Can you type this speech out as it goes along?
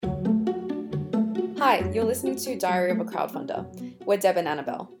Hi, you're listening to Diary of a Crowdfunder. We're Deb and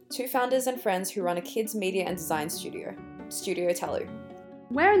Annabelle, two founders and friends who run a kids media and design studio, Studio Talu.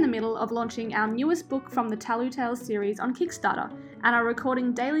 We're in the middle of launching our newest book from the Talu Tales series on Kickstarter and are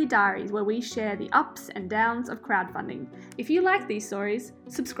recording daily diaries where we share the ups and downs of crowdfunding. If you like these stories,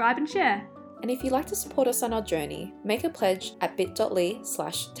 subscribe and share. And if you'd like to support us on our journey, make a pledge at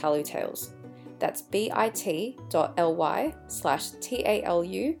bit.ly/talutales. That's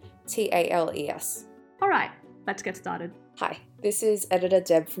bit.ly/TALUTALES. Alright, let's get started. Hi, this is Editor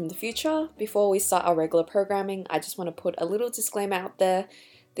Deb from the future. Before we start our regular programming, I just want to put a little disclaimer out there.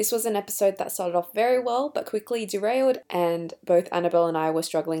 This was an episode that started off very well, but quickly derailed, and both Annabelle and I were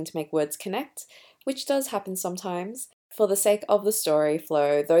struggling to make words connect, which does happen sometimes. For the sake of the story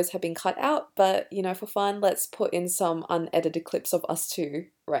flow, those have been cut out, but, for fun, let's put in some unedited clips of us two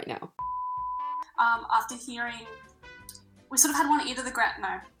right now. After hearing, we sort of had one ear to the ground,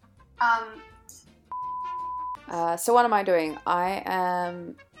 So what am I doing? I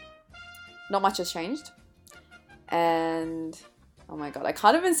am... Not much has changed. And... Oh my god, I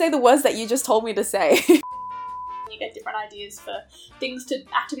can't even say the words that you just told me to say. You get different ideas for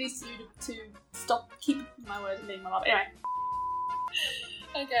activities to do to keep my words and being my love. Anyway.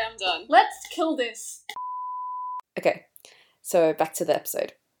 Okay, I'm done. Let's kill this. Okay, so back to the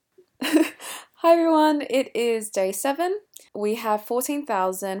episode. Hi everyone, it is day 7. We have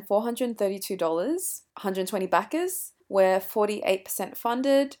 $14,432, 120 backers. We're 48%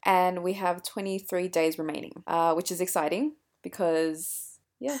 funded and we have 23 days remaining, which is exciting because,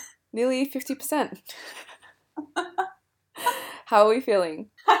 nearly 50%. How are we feeling?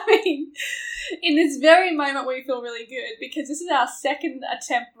 I mean, in this very moment we feel really good because this is our second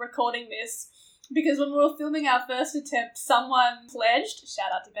attempt recording this. Because when we were filming our first attempt, someone pledged,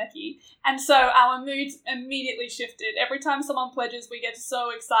 shout out to Becky, and so our moods immediately shifted. Every time someone pledges, we get so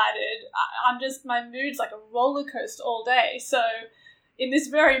excited. My mood's like a roller coaster all day. So in this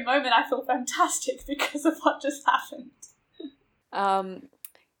very moment, I feel fantastic because of what just happened.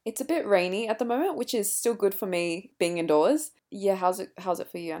 It's a bit rainy at the moment, which is still good for me being indoors. Yeah, how's it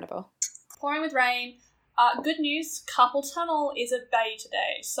for you, Annabelle? Pouring with rain. Good news, Carpal Tunnel is at bay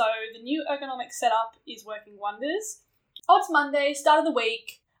today, so the new ergonomic setup is working wonders. Oh, it's Monday, start of the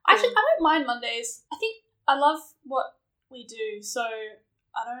week. Actually, I don't mind Mondays. I think I love what we do, so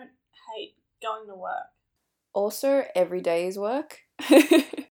I don't hate going to work. Also, every day is work.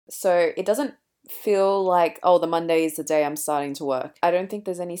 So it doesn't feel like, the Monday is the day I'm starting to work. I don't think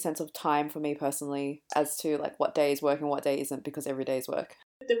there's any sense of time for me personally as to like what day is work and what day isn't because every day is work.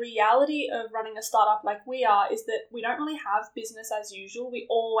 The reality of running a startup like we are is that we don't really have business as usual. We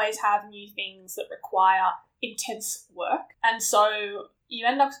always have new things that require intense work. And so you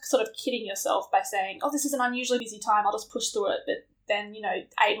end up sort of kidding yourself by saying, this is an unusually busy time, I'll just push through it. But then,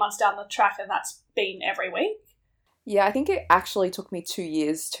 8 months down the track and that's been every week. Yeah, I think it actually took me 2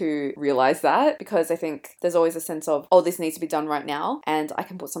 years to realize that because I think there's always a sense of, this needs to be done right now and I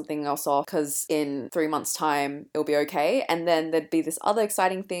can put something else off because in 3 months' time it'll be okay. And then there'd be this other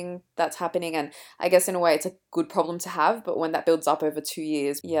exciting thing that's happening and I guess in a way it's a good problem to have, but when that builds up over 2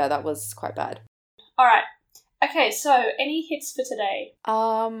 years, that was quite bad. All right. Okay, so any hits for today?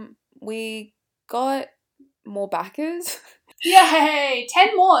 We got more backers. Yay!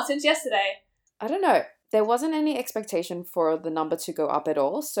 10 more since yesterday. I don't know. There wasn't any expectation for the number to go up at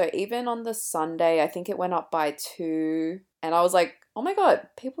all. So even on the Sunday, I think it went up by 2. And I was like, oh my God,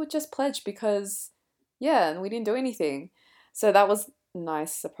 people just pledged because, and we didn't do anything. So that was a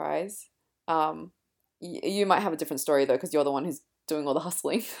nice surprise. You might have a different story though, because you're the one who's doing all the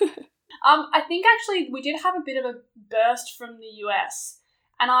hustling. I think actually we did have a bit of a burst from the US.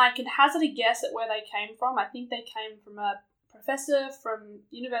 And I can hazard a guess at where they came from. I think they came from a professor from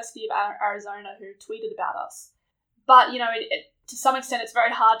University of Arizona who tweeted about us. But, to some extent it's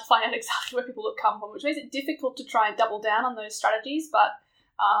very hard to find out exactly where people have come from, which makes it difficult to try and double down on those strategies. But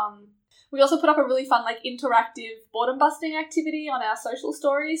we also put up a really fun, interactive boredom-busting activity on our social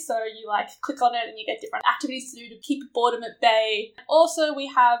stories. So you, click on it and you get different activities to do to keep boredom at bay. Also, we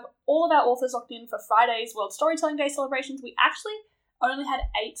have all of our authors locked in for Friday's World Storytelling Day celebrations. We actually only had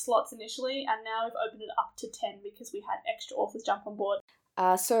 8 slots initially, and now we've opened it up to 10 because we had extra authors jump on board.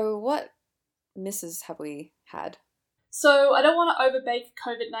 So what misses have we had? So I don't want to overbake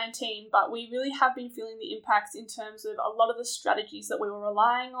COVID-19, but we really have been feeling the impacts in terms of a lot of the strategies that we were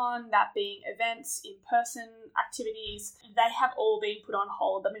relying on, that being events, in-person activities. They have all been put on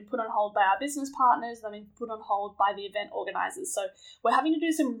hold. They've been put on hold by our business partners. They've been put on hold by the event organisers. So we're having to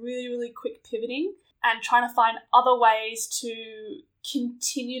do some really, really quick pivoting and trying to find other ways to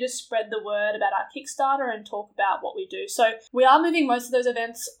continue to spread the word about our Kickstarter and talk about what we do. So we are moving most of those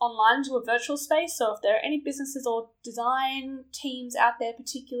events online to a virtual space. So if there are any businesses or design teams out there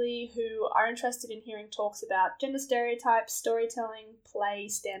particularly who are interested in hearing talks about gender stereotypes, storytelling, play,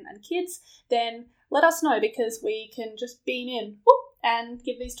 STEM and kids, then let us know, because we can just beam in and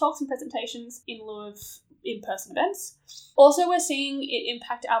give these talks and presentations in lieu of in-person events. Also, we're seeing it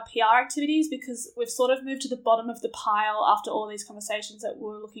impact our PR activities, because we've sort of moved to the bottom of the pile after all these conversations that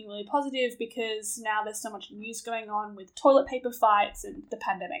were looking really positive, because now there's so much news going on with toilet paper fights and the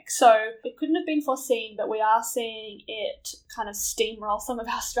pandemic. So it couldn't have been foreseen, but we are seeing it kind of steamroll some of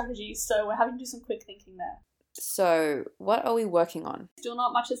our strategies. So we're having to do some quick thinking there. So what are we working on? Still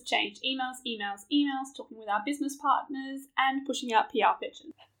not much has changed. Emails, talking with our business partners and pushing out PR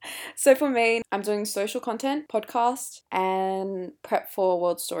pitches. So for me, I'm doing social content, podcast, and prep for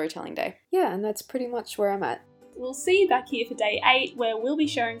World Storytelling Day. Yeah, and that's pretty much where I'm at. We'll see you back here for day 8, where we'll be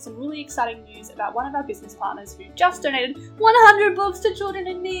sharing some really exciting news about one of our business partners who just donated 100 books to children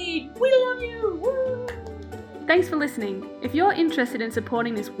in need. We love you! Woo! Thanks for listening. If you're interested in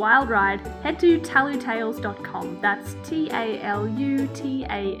supporting this wild ride, head to talutales.com. That's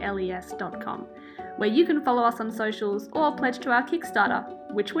TALUTALES.com, where you can follow us on socials or pledge to our Kickstarter,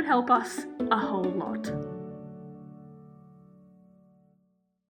 which would help us a whole lot.